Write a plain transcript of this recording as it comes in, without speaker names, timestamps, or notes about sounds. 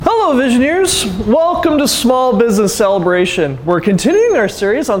Hello Visioneers, welcome to Small Business Celebration. We're continuing our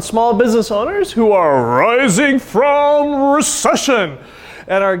series on small business owners who are rising from recession.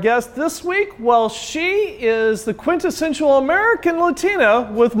 And our guest this week, well, she is the quintessential American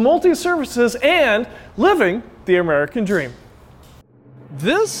Latina with multi-services and living the American dream.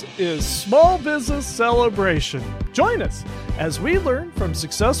 This is Small Business Celebration. Join us as we learn from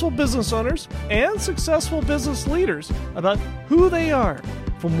successful business owners and successful business leaders about who they are,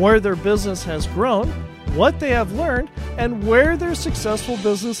 from where their business has grown, what they have learned, and where their successful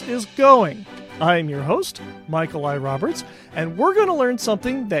business is going. I'm your host, Michael I. Roberts, and we're going to learn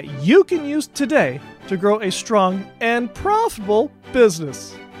something that you can use today to grow a strong and profitable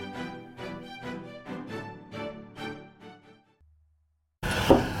business.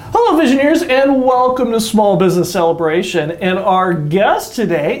 Hello Visioneers, and welcome to Small Business Celebration. And our guest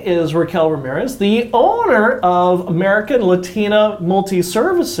today is Raquel Ramirez, the owner of American Latina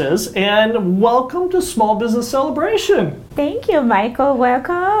Multi-Services, and welcome to Small Business Celebration. Thank you, Michael.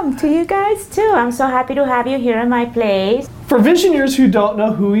 Welcome to you guys too. I'm so happy to have you here in my place. For Visioneers who don't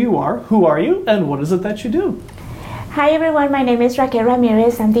know who you are you, and what is it that you do? Hi everyone, my name is Raquel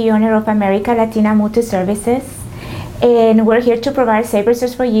Ramirez. I'm the owner of American Latina Multi-Services. And we're here to provide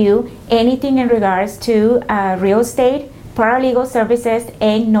services for you, anything in regards to real estate, paralegal services,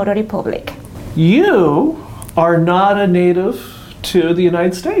 and notary public. You are not a native to the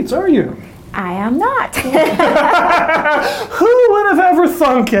United States, are you? I am not. Who would have ever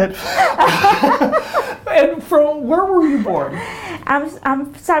thunk it? And from where were you born? I'm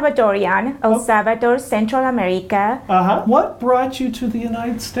Salvadorian, El Salvador, Central America. What brought you to the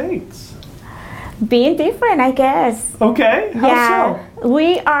United States? Being different, I guess. Okay, how so?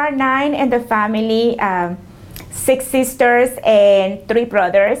 We are 9 in the family, 6 sisters and 3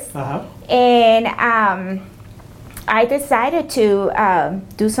 brothers. And I decided to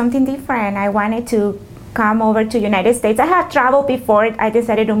do something different. I wanted to come over to United States. I have traveled before. I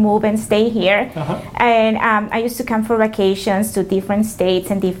decided to move and stay here. And I used to come for vacations to different states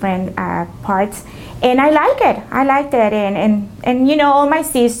and different parts. And I liked it. And you know, all my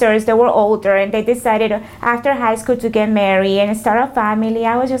sisters, they were older and they decided after high school to get married and start a family.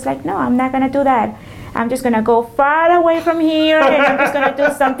 I was just like, no, I'm not gonna do that. I'm just gonna go far away from here and I'm just gonna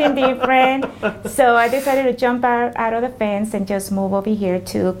do something different. So I decided to jump out of the fence and just move over here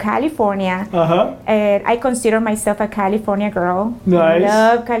to California. And I consider myself a California girl. Nice. I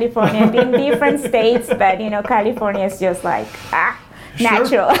love California. I've been in different states, but you know, California is just like,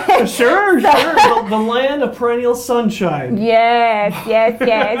 natural. Sure. The land of perennial sunshine. Yes.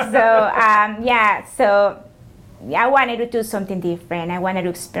 So I wanted to do something different. I wanted to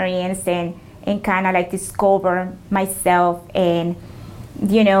experience and kind of like discover myself and,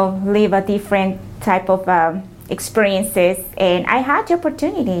 you know, live a different type of experiences. And I had the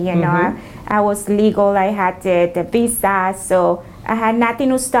opportunity, you know. I was legal, I had the visa, so I had nothing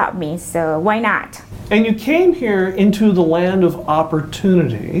to stop me, so why not? And you came here into the land of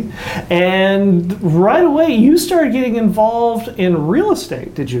opportunity, and right away you started getting involved in real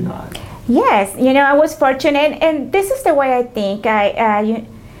estate, did you not? Yes, you know, I was fortunate, and this is the way I think.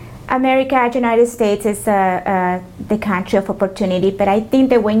 America, United States is the country of opportunity, but I think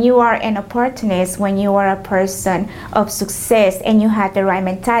that when you are an opportunist, when you are a person of success and you have the right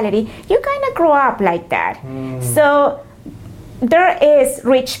mentality, you kind of grow up like that. So there is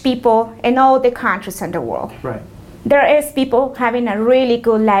rich people in all the countries in the world. Right. There is people having a really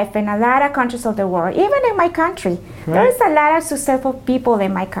good life in a lot of countries of the world, even in my country. Right. There is a lot of successful people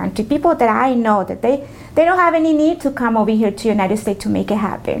in my country, people that I know that they don't have any need to come over here to the United States to make it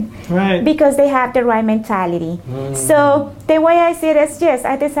happen. Right. Because they have the right mentality. So the way I see it is, yes,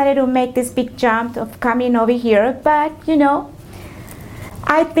 I decided to make this big jump of coming over here, but you know,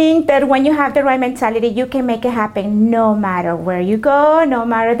 I think that when you have the right mentality, you can make it happen no matter where you go, no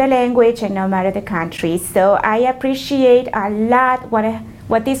matter the language, and no matter the country. So I appreciate a lot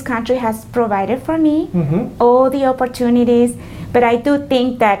what this country has provided for me, all the opportunities. But I do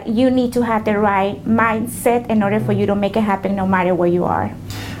think that you need to have the right mindset in order for you to make it happen no matter where you are.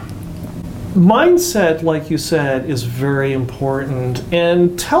 Mindset, like you said, is very important.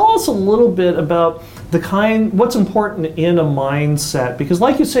 And tell us a little bit about what's important in a mindset, because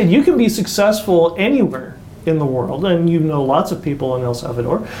like you said, you can be successful anywhere in the world, and you know lots of people in El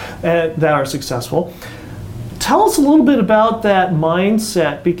Salvador that are successful. Tell us a little bit about that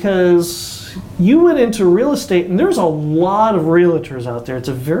mindset, because you went into real estate and there's a lot of realtors out there. It's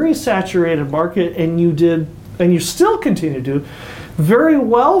a very saturated market, and you still continue to do very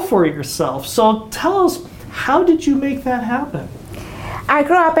well for yourself. So tell us, how did you make that happen? I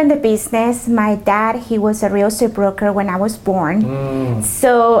grew up in the business. My dad, he was a real estate broker when I was born.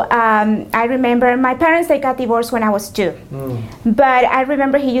 So I remember my parents, they got divorced when I was 2. But I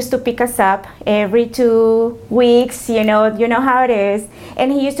remember he used to pick us up every 2 weeks, you know how it is.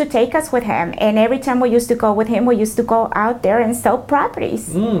 And he used to take us with him. And every time we used to go with him, we used to go out there and sell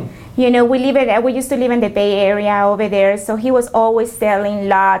properties. You know, we used to live in the Bay Area over there. So he was always selling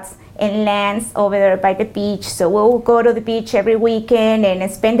lots and lands over there by the beach. So we'll go to the beach every weekend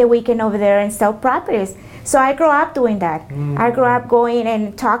and spend the weekend over there and sell properties. So I grew up doing that. I grew up going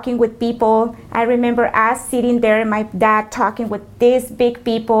and talking with people. I remember us sitting there and my dad talking with these big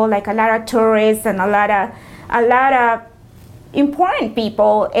people, like a lot of tourists and a lot of important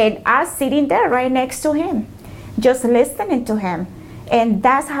people, and us sitting there right next to him, just listening to him. And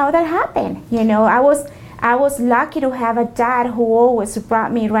that's how that happened. You know, I was lucky to have a dad who always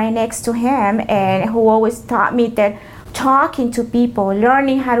brought me right next to him and who always taught me that talking to people,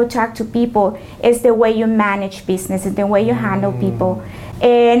 learning how to talk to people is the way you manage business, is the way you handle people.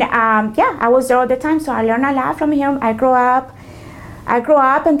 And I was there all the time, so I learned a lot from him. I grew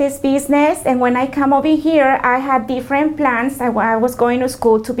up in this business, and when I come over here, I had different plans. I was going to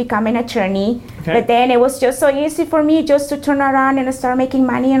school to become an attorney, but then it was just so easy for me just to turn around and start making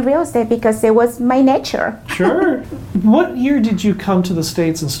money in real estate because it was my nature. Sure. What year did you come to the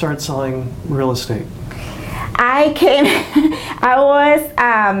States and start selling real estate? I was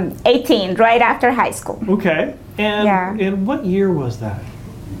 18, right after high school. Okay. And what year was that?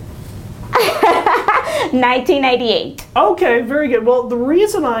 1998. Okay, very good. Well, the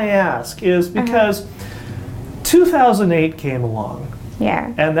reason I ask is because 2008 came along.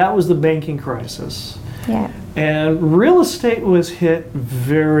 Yeah. And that was the banking crisis. Yeah. And real estate was hit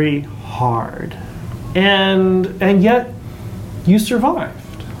very hard. And yet you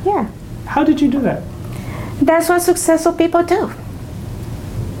survived. Yeah. How did you do that? That's what successful people do.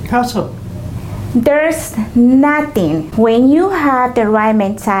 How so? There's nothing, when you have the right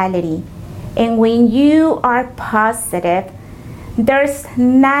mentality and when you are positive, there's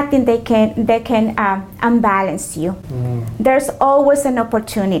nothing that can unbalance you. There's always an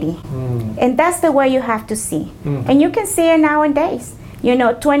opportunity. And that's the way you have to see. And you can see it nowadays. You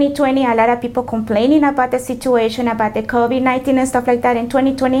know, 2020, a lot of people complaining about the situation, about the COVID-19 and stuff like that. In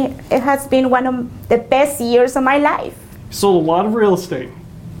 2020, it has been one of the best years of my life. Sold a lot of real estate.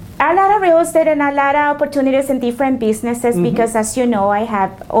 A lot of real estate and a lot of opportunities in different businesses because, as you know, I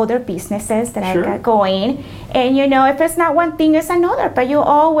have other businesses that I got going. And, you know, if it's not one thing, it's another. But you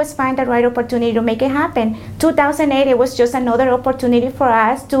always find the right opportunity to make it happen. 2008, it was just another opportunity for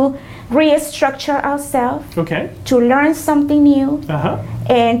us to restructure ourselves, to learn something new,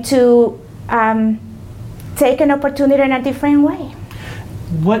 and to take an opportunity in a different way.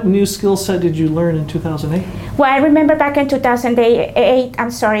 What new skill set did you learn in 2008? Well, I remember back in 2008,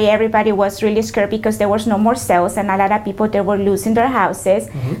 everybody was really scared because there was no more sales and a lot of people, they were losing their houses.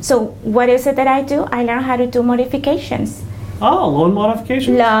 So what is it that I do? I learned how to do modifications. Oh, loan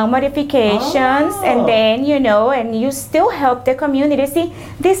modifications? Loan modifications, and then, you know, and you still help the community. See,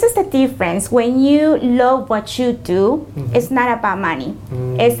 this is the difference. When you love what you do, it's not about money.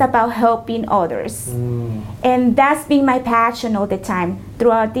 It's about helping others. And that's been my passion all the time.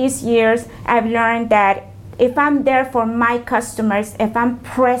 Throughout these years, I've learned that if I'm there for my customers, if I'm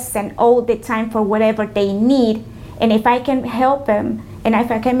present all the time for whatever they need, and if I can help them, and if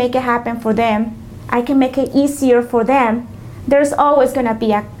I can make it happen for them, I can make it easier for them, there's always going to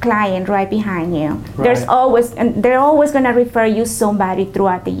be a client right behind you. They're always going to refer you somebody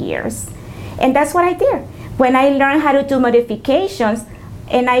throughout the years. And that's what I did. When I learned how to do modifications,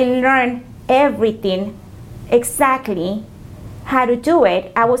 and I learned everything exactly how to do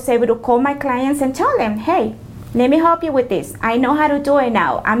it, I was able to call my clients and tell them, hey, let me help you with this. I know how to do it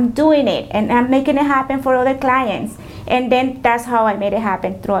now. I'm doing it, and I'm making it happen for other clients. And then that's how I made it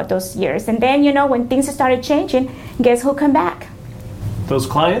happen throughout those years. And then, you know, when things started changing, guess who came back? Those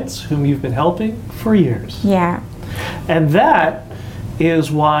clients whom you've been helping for years. Yeah. And that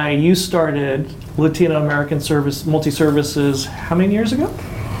is why you started Latino American Multi-Services how many years ago?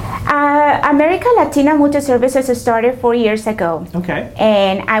 America Latina Multi-Services started 4 years ago. Okay.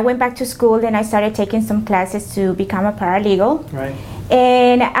 And I went back to school and I started taking some classes to become a paralegal. Right.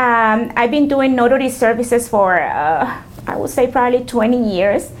 And I've been doing notary services for, I would say, probably 20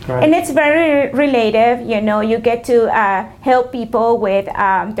 years. Right. And it's very related. You know, you get to help people with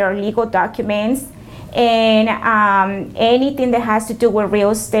their legal documents and anything that has to do with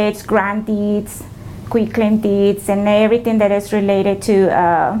real estate, grant deeds, quitclaim deeds, and everything that is related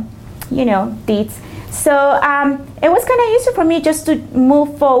to, you know, deeds. So it was kind of easy for me just to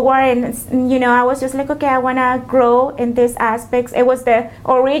move forward, and I was just like, okay, I want to grow in these aspects. It was the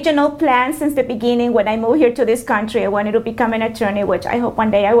original plan since the beginning when I moved here to this country. I wanted to become an attorney, which I hope one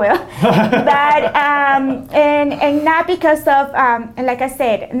day I will. But and not because of, like I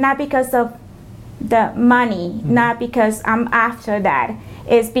said, not because of the money, not because I'm after that.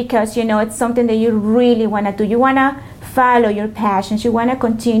 It's because it's something that you really want to do. You want to follow your passions. You want to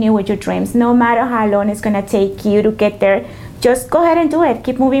continue with your dreams, no matter how long it's going to take you to get there. Just go ahead and do it.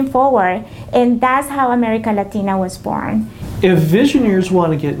 Keep moving forward. And that's how America Latina was born. If visionaries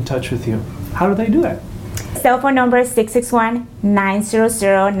want to get in touch with you, how do they do that? Cell phone number is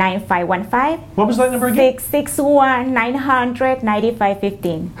 661-900-9515. What was that number again?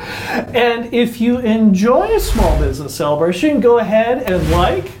 661-900-9515. And if you enjoy Small Business Celebration, go ahead and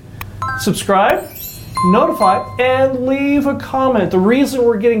like, subscribe, notify, and leave a comment. The reason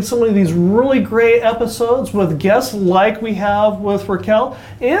we're getting some of these really great episodes with guests like we have with Raquel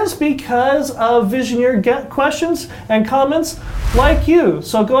is because of visionary questions and comments like you.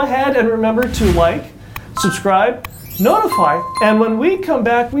 So go ahead and remember to like, subscribe, notify, and when we come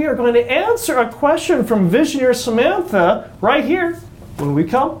back, we are going to answer a question from Visionary Samantha right here when we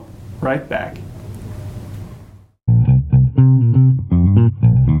come right back.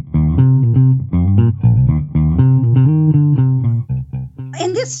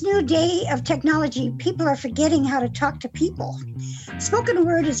 In this new day of technology, people are forgetting how to talk to people. Spoken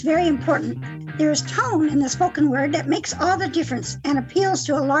word is very important. There is tone in the spoken word that makes all the difference and appeals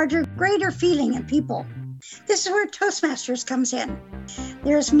to a larger, greater feeling in people. This is where Toastmasters comes in.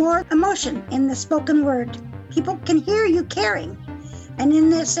 There is more emotion in the spoken word. People can hear you caring. And in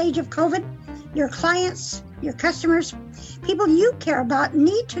this age of COVID, your clients, your customers, people you care about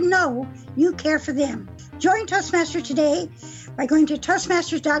need to know you care for them. Join Toastmaster today by going to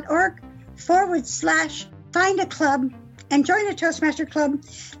toastmasters.org/find a club and join a Toastmaster club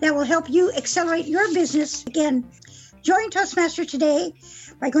that will help you accelerate your business. Again, join Toastmaster today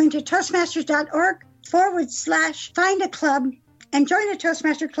by going to toastmasters.org/find a club and join a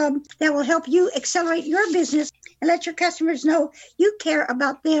Toastmaster club that will help you accelerate your business and let your customers know you care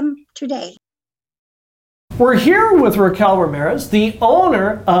about them today. We're here with Raquel Ramirez, the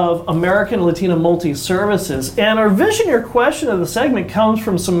owner of American Latina Multi-Services, and our visionary question of the segment comes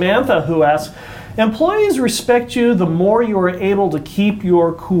from Samantha, who asks, employees respect you the more you are able to keep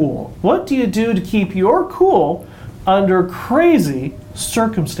your cool. What do you do to keep your cool under crazy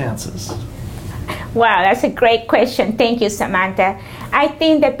circumstances? Wow, that's a great question. Thank you, Samantha. I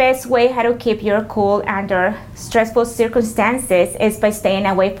think the best way how to keep your cool under stressful circumstances is by staying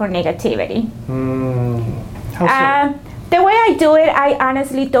away from negativity. How so? The way I do it, I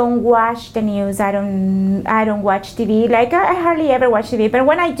honestly don't watch the news. I don't watch TV. Like I hardly ever watch TV. But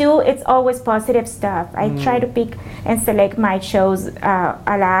when I do, it's always positive stuff. I try to pick and select my shows a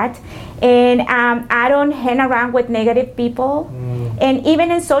lot, and I don't hang around with negative people. And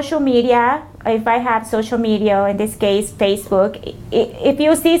even in social media, if I have social media, in this case Facebook, if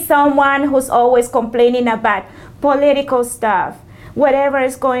you see someone who's always complaining about political stuff, whatever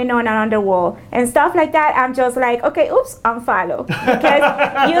is going on around the world and stuff like that, I'm just like, okay, oops, unfollow. Because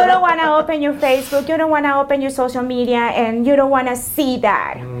you don't want to open your Facebook, you don't want to open your social media, and you don't want to see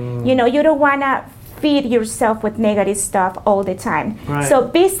that. You don't want to feed yourself with negative stuff all the time. Right. So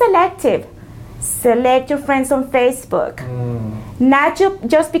be selective. Select your friends on Facebook. Not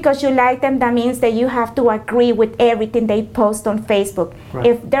just because you like them, that means that you have to agree with everything they post on Facebook. Right.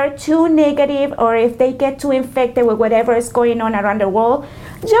 If they're too negative or if they get too infected with whatever is going on around the world,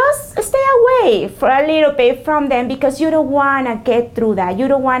 just stay away for a little bit from them, because you don't want to get through that. You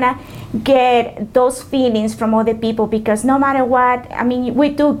don't want to get those feelings from other people, because no matter what, I mean, we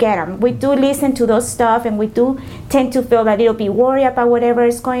do get them. We do listen to those stuff, and we do tend to feel a little bit worried about whatever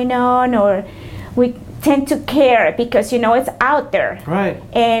is going on, or we tend to care because it's out there. Right.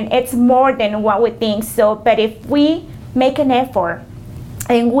 And it's more than what we think. So, but if we make an effort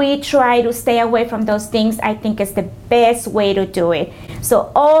and we try to stay away from those things, I think it's the best way to do it. So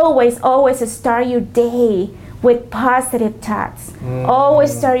always start your day with positive thoughts.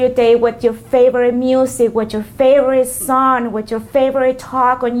 Always start your day with your favorite music, with your favorite song, with your favorite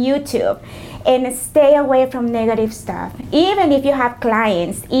talk on YouTube. And stay away from negative stuff. Even if you have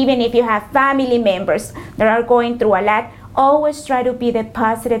clients, even if you have family members that are going through a lot, always try to be the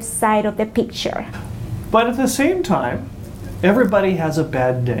positive side of the picture. But at the same time, everybody has a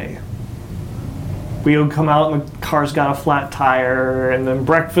bad day. we would come out and the car's got a flat tire, and then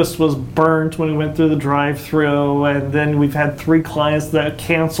breakfast was burnt when we went through the drive-through, and then we've had 3 clients that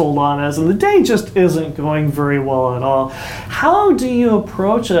canceled on us, and the day just isn't going very well at all. How do you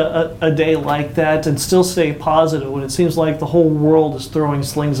approach a day like that and still stay positive when it seems like the whole world is throwing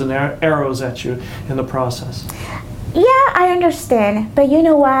slings and arrows at you in the process? Yeah, I understand. But you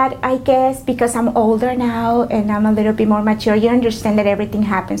know what? I guess because I'm older now and I'm a little bit more mature, you understand that everything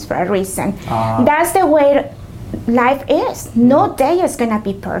happens for a reason. That's the way life is. No day is going to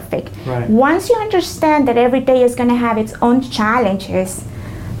be perfect. Right. Once you understand that every day is going to have its own challenges,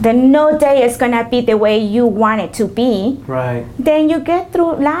 then no day is going to be the way you want it to be. Right. Then you get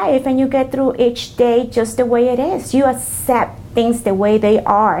through life and you get through each day just the way it is. You accept things the way they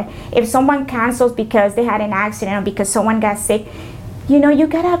are. If someone cancels because they had an accident or because someone got sick, you know, you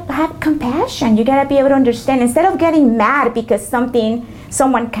gotta have compassion. You gotta be able to understand. Instead of getting mad because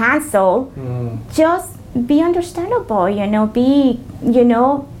someone canceled, just be understandable, you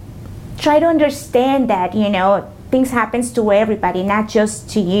know, try to understand that, you know, things happens to everybody, not just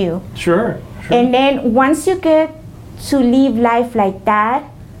to you. Sure. And then once you get to live life like that,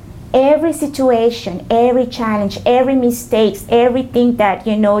 every situation, every challenge, every mistakes, everything that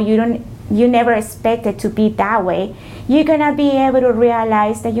you never expected to be that way, you're gonna be able to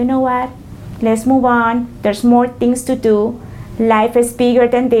realize that, you know what, let's move on. There's more things to do. Life is bigger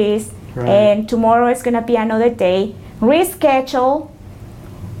than this, right. And tomorrow is gonna be another day. Reschedule,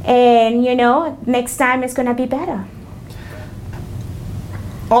 and you know, next time it's gonna be better.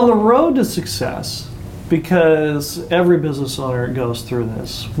 On the road to success, because every business owner goes through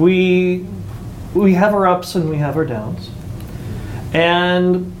this, we have our ups and we have our downs,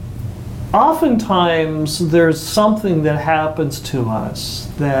 and oftentimes there's something that happens to us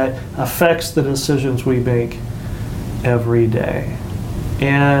that affects the decisions we make every day,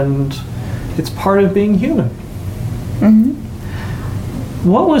 and it's part of being human. Mm-hmm.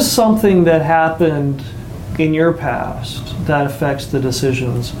 What was something that happened in your past that affects the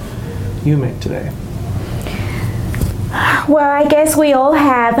decisions you make today? Well, I guess we all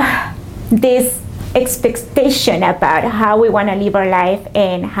have this expectation about how we want to live our life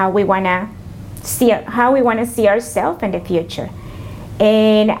and how we want to see ourselves in the future.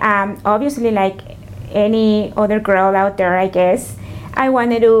 And obviously, like any other girl out there, I guess, I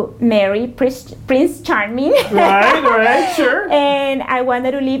wanted to marry Prince Charming. Right, sure. And I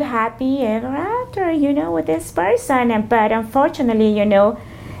wanted to live happy ever after, you know, with this person. But unfortunately, you know,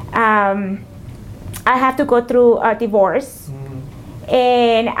 I have to go through a divorce.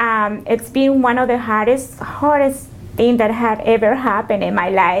 And it's been one of the hardest thing that had ever happened in my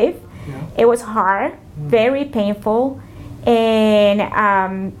life. Yeah. It was hard, very painful, and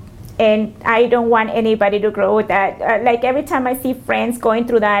I don't want anybody to grow with that. Like every time I see friends going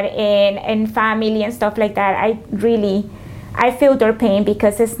through that and family and stuff like that, I feel their pain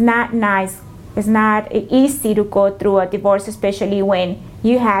because it's not nice. It's not easy to go through a divorce, especially when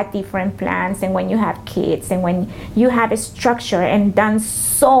you had different plans and when you have kids and when you have a structure and done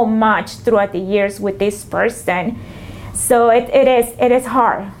so much throughout the years with this person. So it is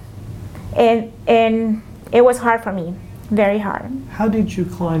hard, and it was hard for me, very hard. How did you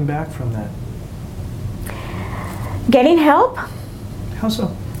climb back from that? Getting help. How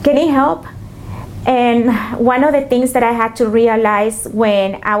so? Getting help. And one of the things that I had to realize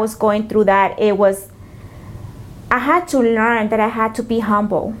when I was going through that, I had to learn that I had to be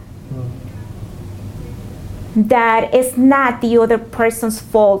humble. That it's not the other person's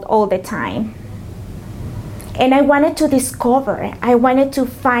fault all the time. And I wanted to discover, I wanted to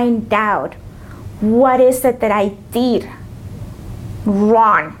find out what is it that I did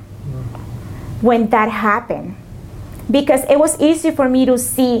wrong when that happened. Because it was easy for me to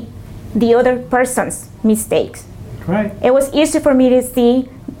see the other person's mistakes. Right. It was easy for me to see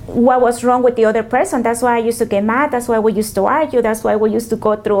what was wrong with the other person. That's why I used to get mad. That's why we used to argue. That's why we used to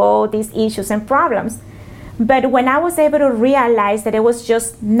go through all these issues and problems. But when I was able to realize that it was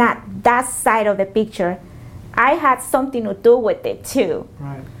just not that side of the picture, I had something to do with it too.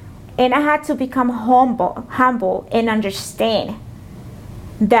 Right. And I had to become humble and understand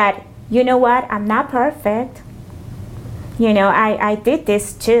that, you know what, I'm not perfect. You know, I did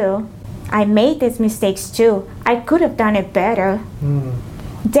this too. I made these mistakes too. I could have done it better.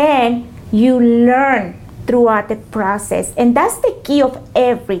 Then you learn throughout the process. And that's the key of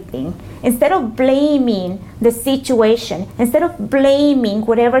everything. Instead of blaming the situation, instead of blaming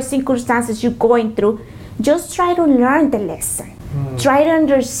whatever circumstances you're going through, just try to learn the lesson. Try to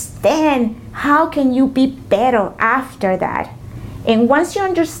understand how can you be better after that. And once you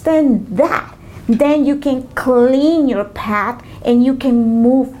understand that, then you can clean your path and you can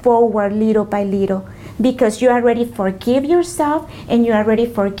move forward little by little. because you already forgive yourself and you already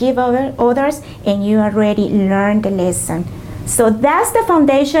forgive others and you already learned the lesson. So that's the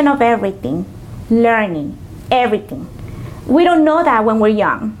foundation of everything, learning, everything. We don't know that when we're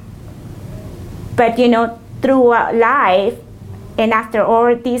young. But through life, and after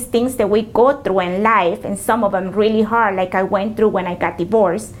all these things that we go through in life, and some of them really hard, like I went through when I got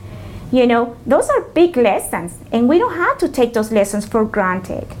divorced, those are big lessons. And we don't have to take those lessons for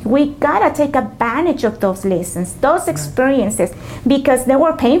granted. We gotta take advantage of those lessons, those experiences, because they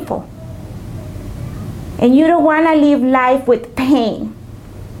were painful. And you don't wanna live life with pain.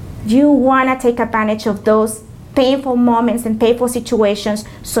 You wanna take advantage of those painful moments and painful situations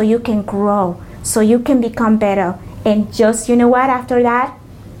so you can grow, so you can become better. And just, after that,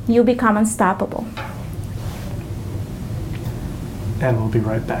 you become unstoppable. And we'll be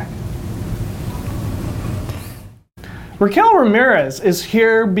right back. Raquel Ramirez is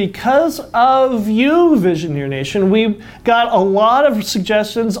here because of you, Visioneer Nation. We've got a lot of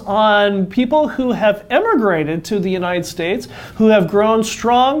suggestions on people who have emigrated to the United States, who have grown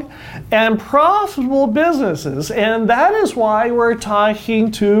strong and profitable businesses. And that is why we're talking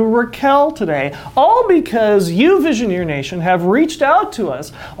to Raquel today. All because you, Visioneer Nation, have reached out to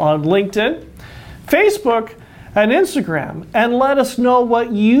us on LinkedIn, Facebook, and Instagram, and let us know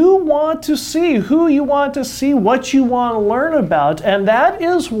what you want to see, who you want to see, what you want to learn about. And that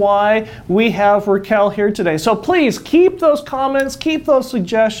is why we have Raquel here today. So please keep those comments, keep those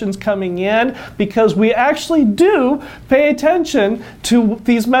suggestions coming in, because we actually do pay attention to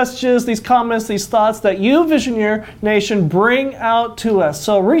these messages, these comments, these thoughts that you, Visioneer Nation, bring out to us.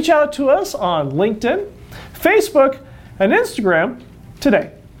 So reach out to us on LinkedIn, Facebook, and Instagram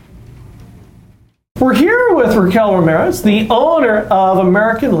today. We're here with Raquel Ramirez, the owner of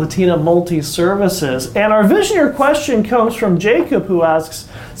American Latina Multi-Services. And our Visioneer question comes from Jacob, who asks,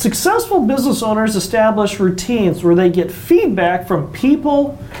 successful business owners establish routines where they get feedback from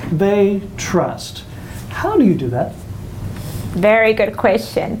people they trust. How do you do that? Very good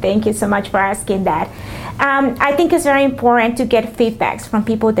question. Thank you so much for asking that. I think it's very important to get feedbacks from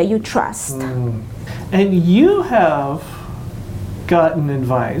people that you trust. And you have gotten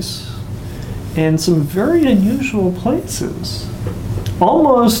advice in some very unusual places,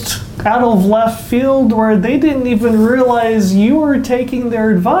 almost out of left field, where they didn't even realize you were taking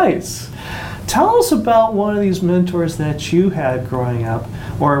their advice. Tell us about one of these mentors that you had growing up,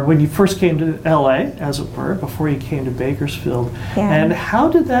 or when you first came to LA, as it were, before you came to Bakersfield. Yeah. And how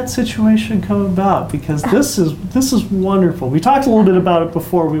did that situation come about? Because this is wonderful. We talked a little bit about it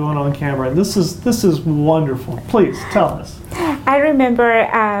before we went on camera, and this is wonderful. Please tell us. I remember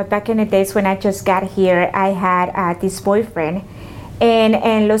back in the days when I just got here, I had this boyfriend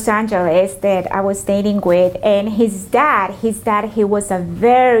in Los Angeles that I was dating with, and his dad, he still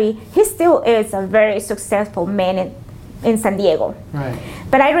is a very successful man in San Diego. Right.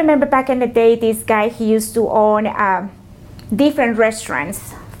 But I remember back in the day, this guy, he used to own different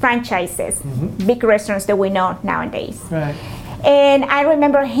restaurants, franchises, big restaurants that we know nowadays. Right. And I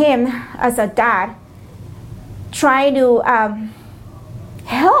remember him as a dad trying to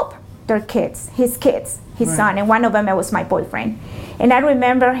help their kids, his son, and one of them was my boyfriend. And I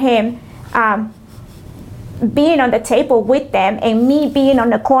remember him being on the table with them and me being on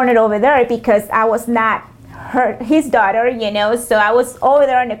the corner over there because I was not his daughter, so I was over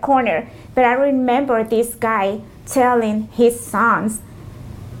there in the corner. But I remember this guy telling his sons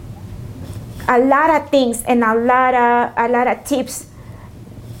a lot of things and a lot of tips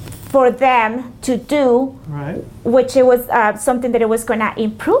for them to do, which it was something that it was gonna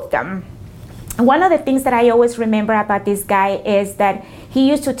improve them. One of the things that I always remember about this guy is that he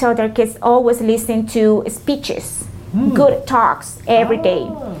used to tell their kids always listen to speeches, good talks every day.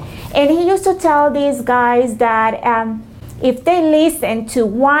 And he used to tell these guys that if they listen to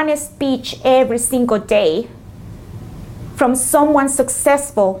one speech every single day from someone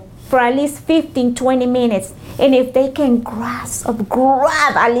successful for at least 15, 20 minutes, and if they can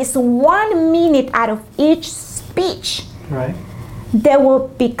grab at least 1 minute out of each speech, they will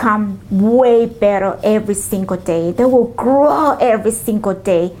become way better every single day. They will grow every single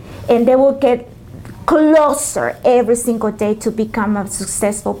day, and they will get closer every single day to become a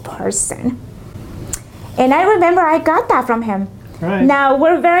successful person. And I remember I got that from him. Now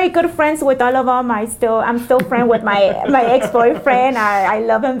we're very good friends with all of them. I'm still friends with my ex-boyfriend. I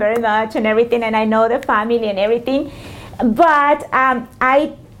love him very much and everything, and I know the family and everything. But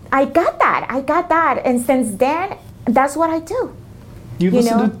I got that, and since then, that's what I do. You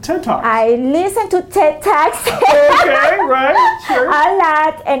listen to TED Talks. I listen to TED Talks. Okay, right, sure. A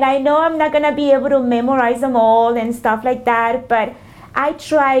lot, and I know I'm not gonna be able to memorize them all and stuff like that, but I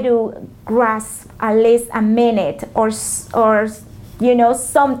try to grasp at least a minute or something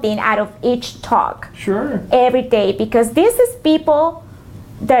out of each talk. Sure. Every day, because this is people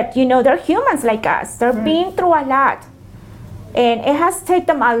that, they're humans like us. They're been through a lot. And it has taken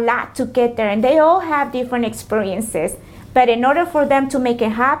them a lot to get there. And they all have different experiences. But in order for them to make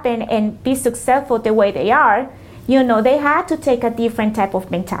it happen and be successful the way they are, they had to take a different type of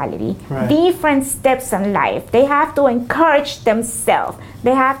mentality, different steps in life. They have to encourage themselves.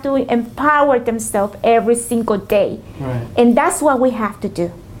 They have to empower themselves every single day. Right. And that's what we have to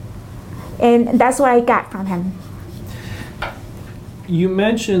do. And that's what I got from him. You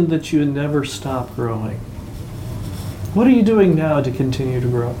mentioned that you never stop growing. What are you doing now to continue to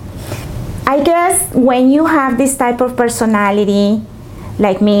grow? I guess when you have this type of personality,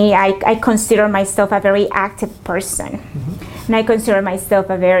 like me, I consider myself a very active person. Mm-hmm. And I consider myself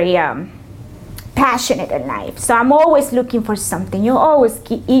a very passionate in life. So I'm always looking for something. You're always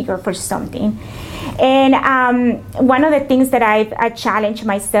eager for something. And one of the things that I challenged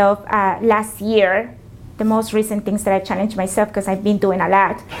myself last year, the most recent things that I challenged myself, because I've been doing a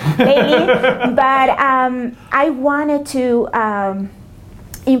lot lately, but I wanted to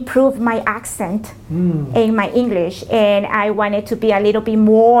improve my accent in my English, and I wanted to be a little bit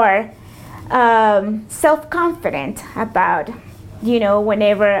more self-confident about,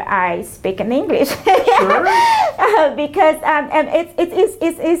 whenever I speak in English. Sure. Because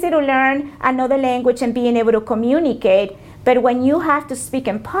it's easy to learn another language and being able to communicate. But when you have to speak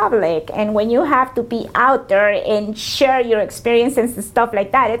in public and when you have to be out there and share your experiences and stuff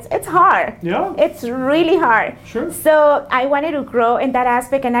like that, it's hard. Yeah. It's really hard. Sure. So I wanted to grow in that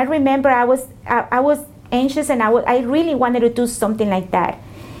aspect, and I remember I was anxious, and I really wanted to do something like that.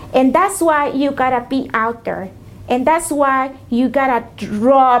 And that's why you gotta be out there. And that's why you gotta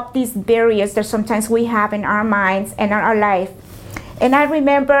drop these barriers that sometimes we have in our minds and in our life. And I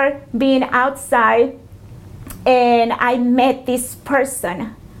remember being outside, and I met this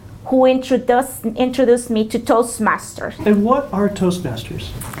person who introduced me to Toastmasters. And what are Toastmasters?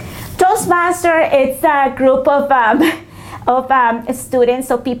 Toastmaster, it's a group of students,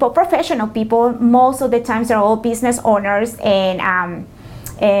 so people, professional people. Most of the times they're all business owners and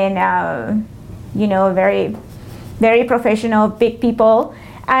very, very professional, big people.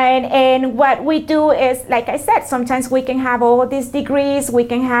 And what we do is, like I said, sometimes we can have all these degrees, we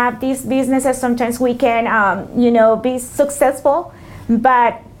can have these businesses, sometimes we can, be successful,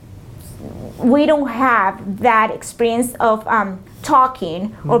 but we don't have that experience of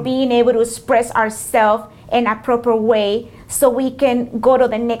talking or being able to express ourselves in a proper way so we can go to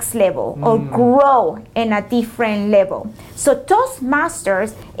the next level or grow in a different level. So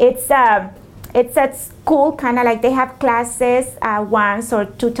Toastmasters, it's at school, kind of like they have classes once or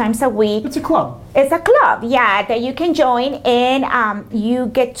 2 times a week. It's a club. It's a club, yeah, that you can join, and you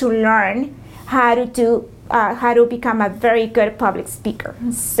get to learn how to become a very good public speaker.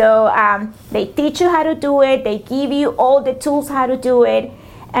 So they teach you how to do it. They give you all the tools how to do it.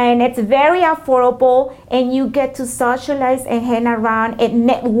 And it's very affordable, and you get to socialize and hang around and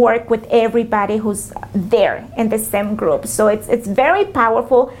network with everybody who's there in the same group. So it's very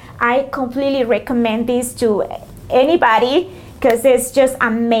powerful. I completely recommend this to anybody because it's just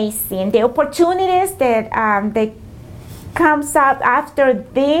amazing. The opportunities that comes up after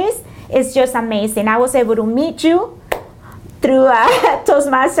this is just amazing. I was able to meet you through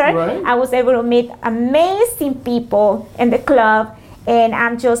Toastmaster. Right. I was able to meet amazing people in the club. And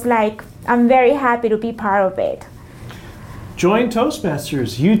I'm just like, I'm very happy to be part of it. Join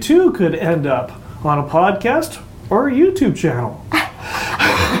Toastmasters. You too could end up on a podcast or a YouTube channel.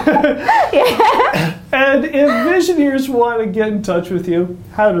 Yeah. And if Visioneers want to get in touch with you,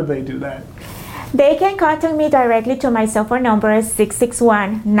 how do they do that? They can contact me directly to my cell phone number,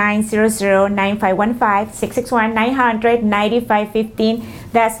 661-900-9515, 661-900-9515.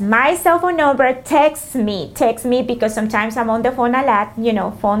 That's my cell phone number. Text me because sometimes I'm on the phone a lot.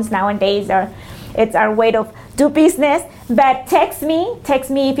 Phones nowadays it's our way to do business. But text me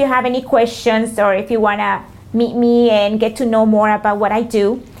if you have any questions or if you want to meet me and get to know more about what I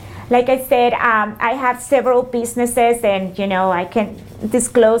do. Like I said, I have several businesses, and I can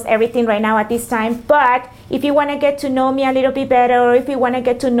disclose everything right now at this time. But if you want to get to know me a little bit better, or if you want to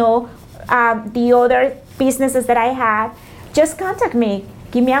get to know the other businesses that I have, just contact me.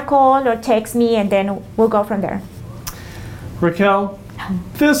 Give me a call or text me, and then we'll go from there. Raquel,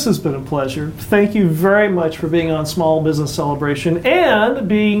 this has been a pleasure. Thank you very much for being on Small Business Celebration and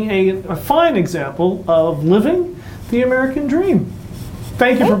being a fine example of living the American dream.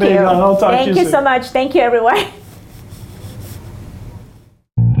 Thank you for being on. I'll talk to you soon. Thank you so much. Thank you, everyone.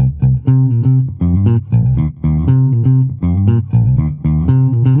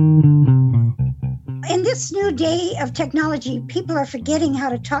 this new day of technology, people are forgetting how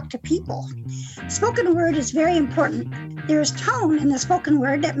to talk to people. Spoken word is very important. There is tone in the spoken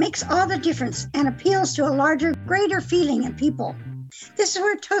word that makes all the difference and appeals to a larger, greater feeling in people. This is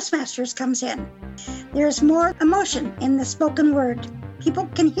where Toastmasters comes in. There's more emotion in the spoken word. People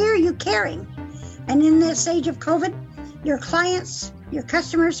can hear you caring. And in this age of COVID, your clients, your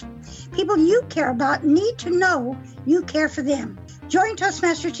customers, people you care about need to know you care for them. Join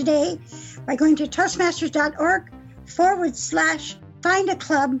Toastmaster today by going to toastmasters.org/find a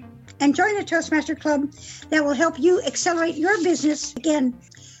club and join a Toastmaster club that will help you accelerate your business. Again,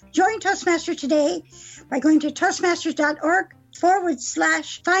 join Toastmaster today by going to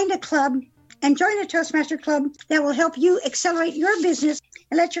toastmasters.org/find a club and join a Toastmaster club that will help you accelerate your business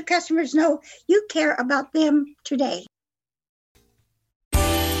and let your customers know you care about them today.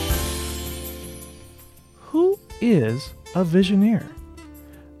 Who is a visioneer?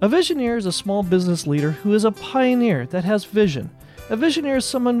 A visioneer is a small business leader who is a pioneer that has vision. A visioneer is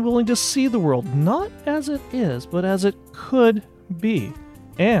someone willing to see the world not as it is, but as it could be,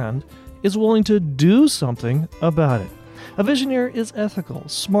 and is willing to do something about it. A visioneer is ethical,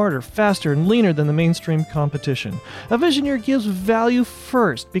 smarter, faster, and leaner than the mainstream competition. A visioneer gives value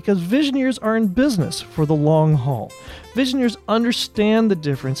first because visioneers are in business for the long haul. Visioneers understand the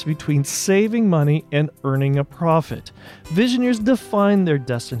difference between saving money and earning a profit. Visioneers define their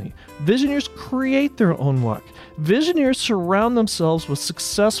destiny. Visioneers create their own luck. Visioneers surround themselves with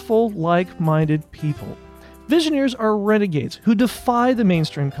successful, like-minded people. Visioneers are renegades who defy the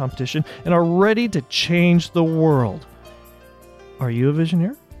mainstream competition and are ready to change the world. Are you a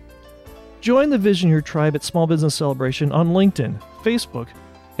visioneer? Join the Visioneer Tribe at Small Business Celebration on LinkedIn, Facebook,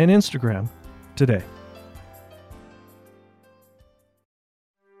 and Instagram today.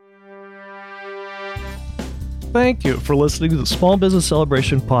 Thank you for listening to the Small Business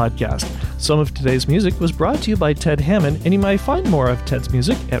Celebration podcast. Some of today's music was brought to you by Ted Hammond, and you might find more of Ted's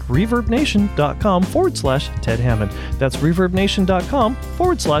music at reverbnation.com/Ted Hammond. That's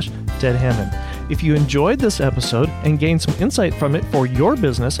reverbnation.com/Ted Hammond. If you enjoyed this episode and gained some insight from it for your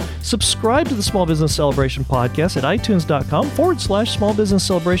business, subscribe to the Small Business Celebration podcast at itunes.com/Small Business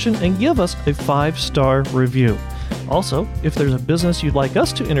Celebration and give us a 5-star review. Also, if there's a business you'd like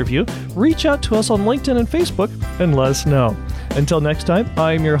us to interview, reach out to us on LinkedIn and Facebook and let us know. Until next time,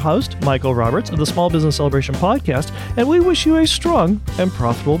 I'm your host, Michael Roberts of the Small Business Celebration podcast, and we wish you a strong and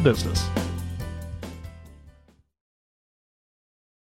profitable business.